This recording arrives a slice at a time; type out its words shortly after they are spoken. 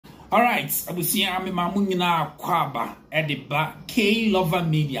Alright, abusia me mamunyina kwaba ediba K Lover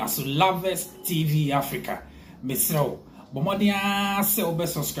Media, so Lovers TV Africa. Mesro, bomodia se obe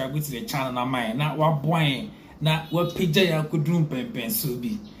subscribe to the channel na mine na waboan na wapija ya kudrum pempen so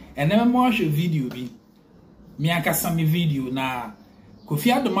bi. And then watch a video bi. Me akasa me video na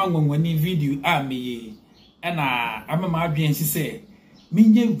Kofi Adoma ngwani video a me na amama adwen si se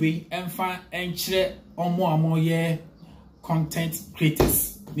minye we emfa enkyere omo ye content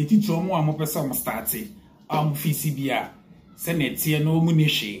creators. Ni titro omo amopesa omo start fisi bia se na tie no mu ne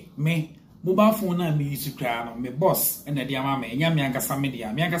hwe me mobile phone na me use kra no me boss na dia ma me nya me ankasa me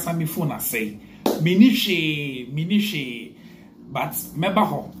dia me ankasa me phone asay me ni hwe but meba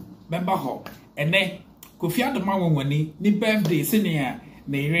ho ene Kofi Adoma ngwani ni birthday se ne ya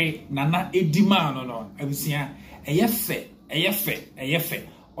na ire nana edima no abusia eyefe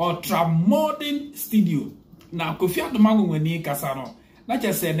ultramodern studio na Kofi Adoma ngwani kasa no na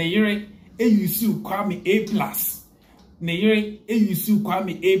chese na ire eyusu Kwame Plus na ire eyusu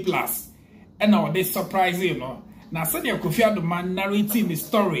Kwame Plus and now they surprise you know na said ya Kofi Adoma narrating the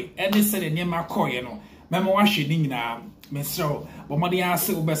story and they said the ma call you know memo wa hwe ni nyina mesro bomode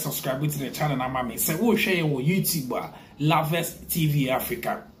ase obe subscribe to the channel na ma me say wo hwe ye wo YouTube Lovers TV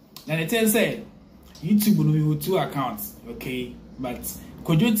Africa and it say YouTube no you two accounts okay but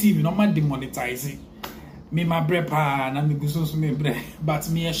Kojo TV no ma demonetize me my brepa na me guso so me bre but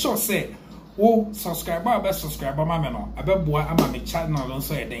me sure say wo subscriber be subscriber ma me no abeboa ama me channel no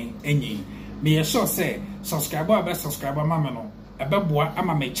so eden enyi me sure say subscriber be subscriber ma me no abeboa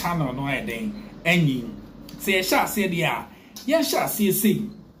ama me channel no eden enyi say sha say dia ye sha say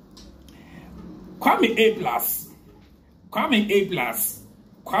Kwame A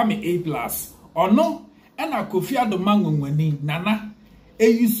plus ono na Kofi Adoma ngwani nana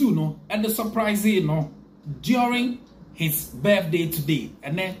eyusu no and the surprise no during his birthday today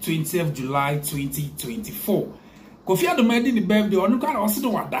and then 20th July 2024 Kofi Adoma did the birthday onu ka o se no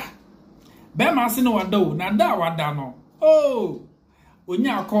wada be ma se no wada o na da wada no oh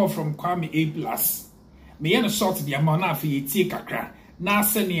onya call from Kwame A plus me ye no short the amount na afi etie kakra na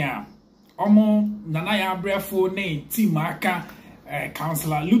senia omo nana ya brefo na team aka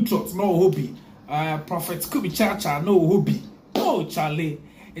counselor Lutrot no hobby prophet Kubi Chacha no hobby oh Charlie.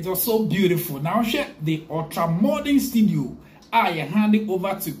 It was so beautiful. Now share the ultramodern studio. I hand it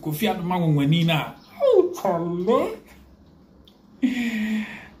over to Kofi Adoma ngwanina. Oh, Charlie.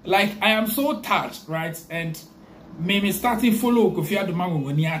 Like I am so touched, right? And me starting follow Kofi Adoma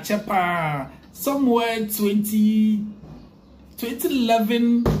ngwanina chepa somewhere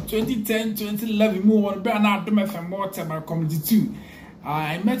 2011, 2010, 2011 more on Bernard Adoma FM more time community too.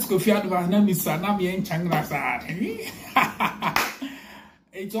 I met Kofi Adoma na mi sana mi en changra sa.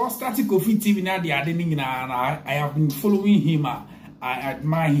 It all started Kofi TV now the and I have been following him. I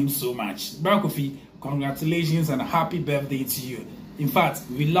admire him so much. Bro Kofi, congratulations and a happy birthday to you. In fact,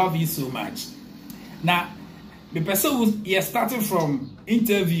 we love you so much. Now, the person who started from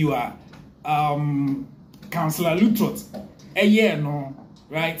interviewer Counselor Lutrot a year no,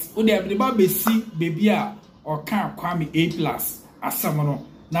 right? Who they have the see baby or can't Kwame A plus as someone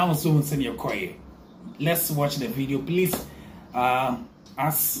now so send your choir. Let's watch the video, please.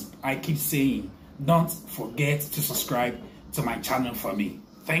 As I keep saying, don't forget to subscribe to my channel for me.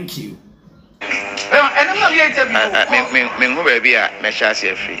 Thank you.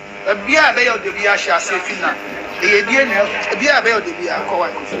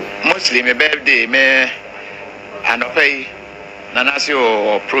 Mostly my birthday, me and pay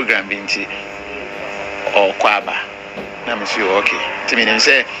Nanasio program binti or Kwaba. I'm sure okay. To me,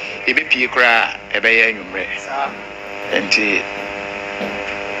 say, if you cry, a bay and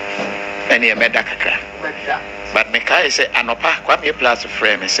any medakaka. But Mekai say Anopa, Kwame Plus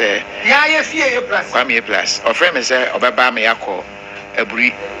frame say, yeah, yes, plus Kwame Plus. Or frame say, Obaba Mayako,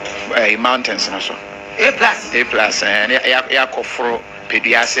 Ebri mountains and so. A plus, and Yako Fro,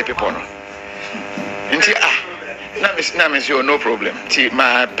 Pediase Pipono. And no problem.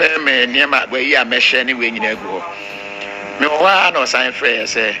 My permit near my way, ya mesh anyway in a go. No one or sign frame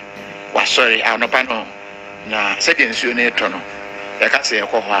say, was sorry, Anopano. Na second soon a tono. I can't say a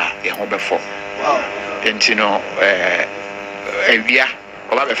coha, a home before. And you know, a year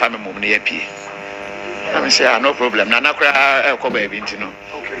of a family near P. I say, no problem. Nana cry, Kobe, you know.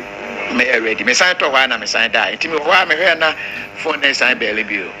 May I ready? Miss I told one, I'm a sign die. Timmy, why me here now? For next time, barely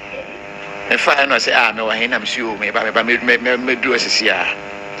bill. And fine, I say, no, I'm sure, maybe me do as a seer.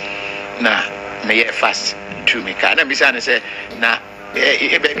 Nah, may I fast to me. Can't be saying, say, nah.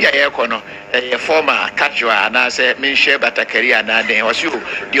 Baby, I corner a former catcher, and I said, me share but a career, and then was you,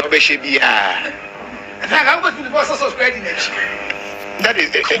 the obesity be. I'm going to the boss of spreading it. That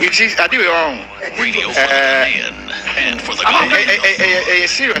is, it is, I do it wrong. Radio for the Ghanaian and for the Ghanaian.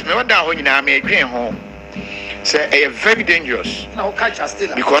 Serious, me what that when you know me agree home. Say very dangerous. Now catch us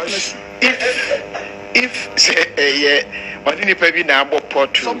still. Because if say on any baby now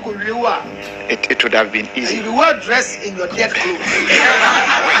port to it would have been easy. You were dressed in your dead clothes.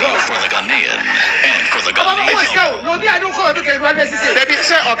 Radio for the Ghanaian and for the Ghanaian. No, I don't call it. Baby,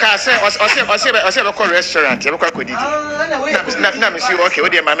 say okay, say we call restaurant, we call Kodidi. Na me see okay, we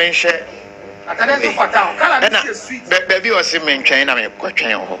dey ma men share. Baby was saying train na me ko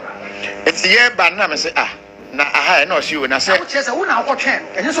train ho. It's here ba na me say na aha na o si o na say. Say wo na ko train.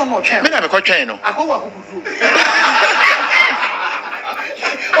 Enye so no train. Me na me ko train no. Akowa kukudu.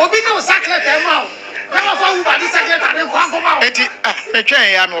 Obi no saclet e ma o. Never for who body saclet and ko akoma o. Enti me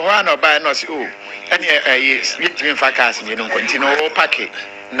train ya me ho na ba na si o. Ene yetimi fa cars me no continue o pack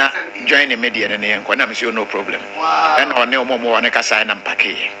na join the media na yen ko na me say no problem. Wow. And on no mo on kasa na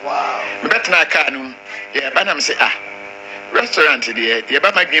mpake. Wow. Me betna car no ye ba na me say restaurant there ye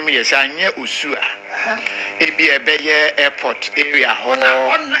ba ma dream ye say anye osu e bi e be ye airport area ho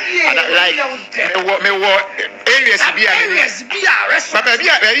like me wo areas bi a restaurant ba bi a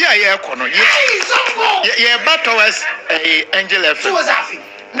ye ko no ye ba towards Angel F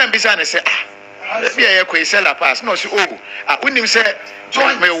na bi say na say bi a ye ko sell pass no say unim say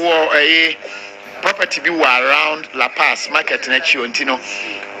me wo property bi wa around La Paz market na chi ontino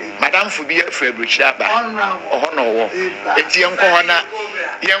madam fu bi February ba oho no wo eti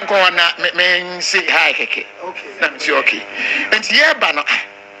yenko hona me say hi keke na me say okay enti ye ba no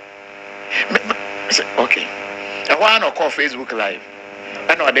okay I want to call Facebook live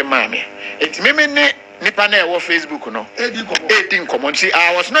and o de mame enti me ne nipa na e wo Facebook no edin common see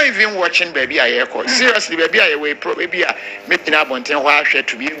I was not even watching baby I call seriously baby I we baby making up on ahwe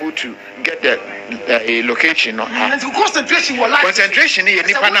to be able to get the location no concentration ni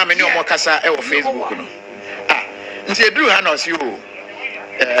nipa na me ne omo kasa e wo Facebook no nti edru ha na o si o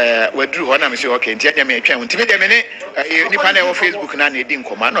wadru ho na me say okay nti ya me atwa nti me de me ne nipa na e wo Facebook na edin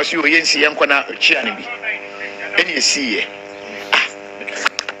common na o si o yensi yenko na chia ne bi eni esi ye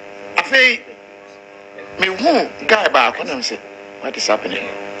afei me who guy ba konam say what is happening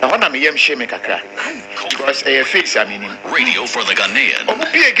I want me yam shame kakra because face I mean Radio for the Ghanaian. Omo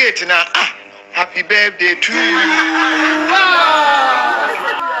be a gate na happy birthday to you.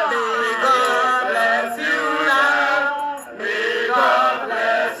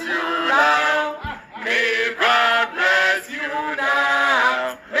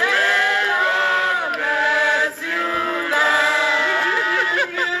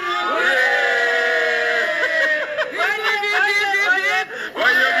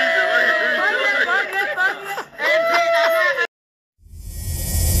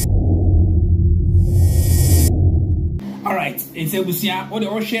 It's a busia or the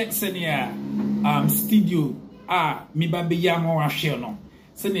ocean senior studio me baby yamo ashel no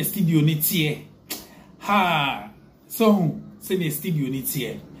senior studio ni tie ha so senior studio ni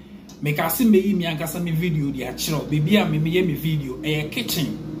tie me ka se me yi mi ankasa me video di a chiro baby a me ye me video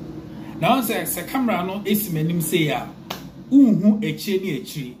kitchen now say camera no esi manim say ya unhu echi ni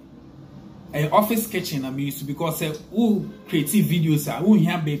echi office kitchen am use because who creative videos who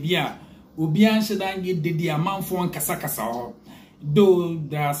here baby a obi an shedan get the amanfo nkasa ho. Though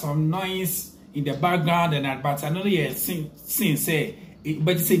there are some noise in the background and that, but I know you say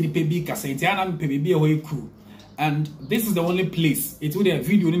but you say the baby kasa it ana baby away cool. And this is the only place it would have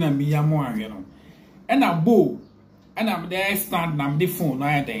video in a miyamo you know. And a bow and I'm there stand na the phone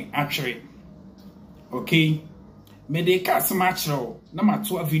na then actually. Okay. Me dey cast match row na ma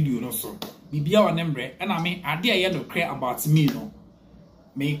to a video no so. Bibia wa nembre and I mean ade aye no clear about me no.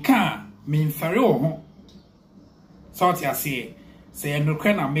 Me can me mfare wo ho. So what you say say no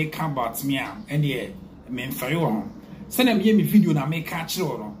clear na make about me am and ye me mfare wo ho. Send them me video na make catch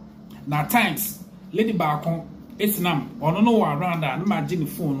no. Na times lady back on it's nam ono no around that na ma the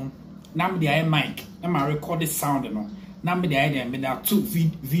phone no. Na me dey mic na ma record the sound no. Na me dey me na two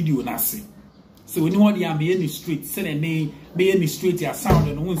video na see. So when you want to be in the street, say the name, be in the street, your sound,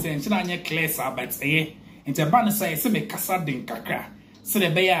 and one saying, should I clear, but eh, and the banner say, say me casa din kakra. So the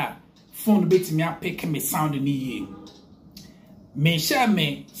bear phone bit me up, pick me sound in the year. May share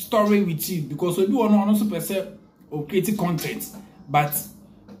me story with you because we do not super say or creative content, but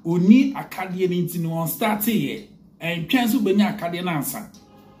we need Acadian into no start here and chance to be near Acadian answer.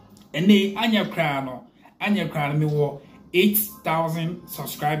 And they anya crown me war 8,000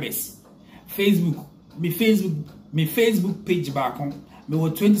 subscribers. Facebook page back on me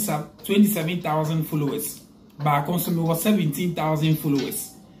was 27,000 followers. Back on so me was 17,000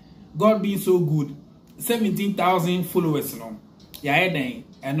 followers. God being so good, 17,000 followers no. ya eden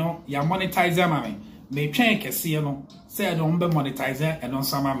eno ya monetizer mame me twen kese no say don be monetizer eno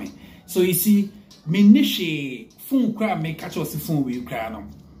sama me. So you see me nishi phone kra me catch us phone we kra no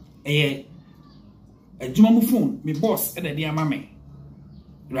adwuma mu phone me boss e dey ama me,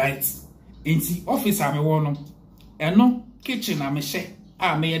 right? Enti office am wo no eno kitchen am hye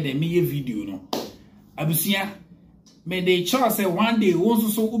a me dey me video no abusia me dey sure say one day won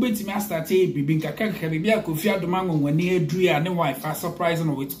so ubetimi start e bibi nkaka bibi a Kofi Adoma ngwani adru a ne wife surprise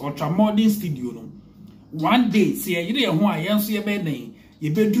no with ultramodern studio no. One day see ye ho a yen so ye be den ye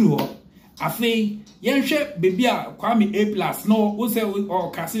bedru ho afei yen hwe bibi a Kwame Plus no wo say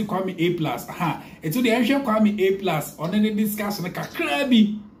o kasi Kwame Plus aha etu de yen hwe Kwame Plus on any discussion kakra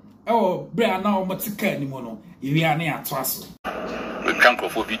bi oh bre na o motika ni mo no ye wi na ato aso. We can't go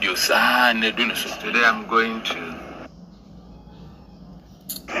for videos and do so. Today I'm going to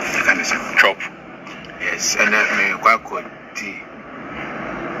Chop. yes, and me kwako tea.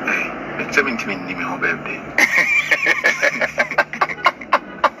 Hey, 17 minutes me home birthday.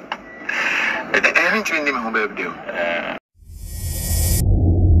 17 minutes me home birthday.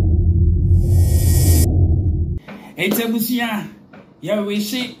 Etebusia ya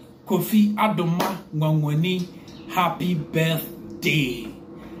wishi Kofi Adoma ngwangwani happy birthday.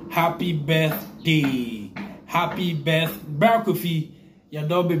 Happy birthday. Happy birthday Kofi. Ya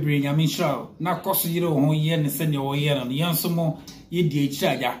do bebre nyame sha na koso yire ho ye ne se ne wo ye no ye nso mo ye di echi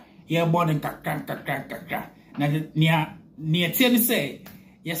aja ye bo ne kakra na ne tie ne say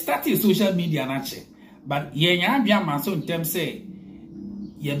ye start social media na che but ye nya abia ma so ntem say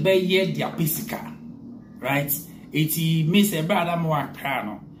ye be ye dia physical, right? Eti me say brother mo akra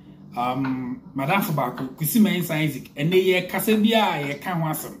no madam for back kusima Isaac ene ye kasa bia ye ka ho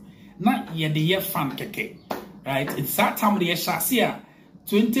asem na ye de ye fan keke, right? It's that time the ye shasia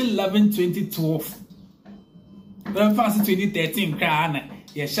 2011 2012 then fast 2013 kana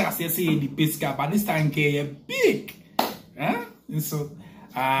yeah shas say the pesca but this time ke big and so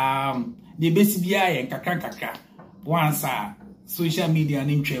the best bia yen kakra once social media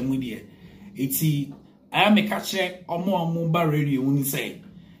ni ntwemu de eti I am a catcher omo ba radio when say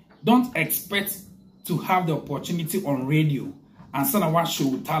don't expect to have the opportunity on radio and send our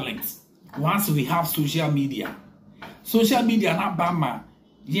show talent once we have social media na bama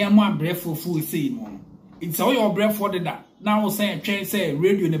ye mo abrefo fu say no it's all your breath for that now say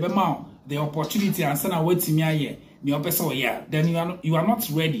radio never ma the opportunity and send our team aye the person yeah then you are not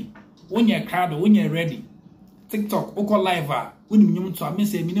ready when you crowd when you ready TikTok oko live when you to me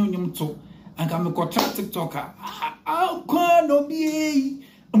say me no to and can me contract TikToker ko no bi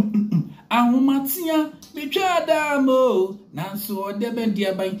ahomatia me twa damo nanso de ben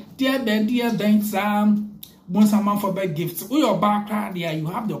dia ben sam Bonsaman for big gifts. With your background there, you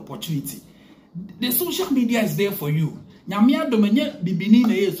have the opportunity. The social media is there for you. Nyamia domenye bibini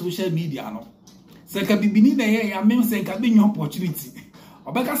na ye social media no. Se ka bibini na ye ya mem se ka be your opportunity.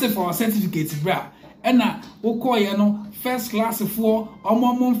 Obeka say for certificate bra. Ena wo call ye no first class for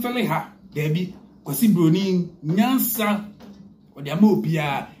omo mfele ha. Debi kwasi broni nyansa o de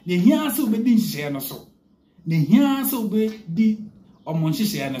amopia ne hia se obedi nhye no so. Ne hia se obedi omo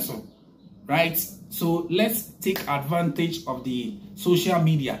nhye no so. Right? So let's take advantage of the social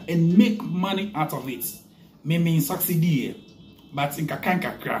media and make money out of it. Maybe succeed here, but in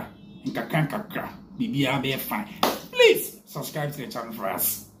kakra, be fine. Please subscribe to the channel for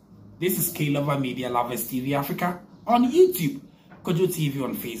us. This is K Lover Media Lovers TV Africa on YouTube, Kojo TV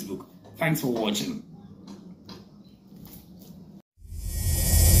on Facebook. Thanks for watching.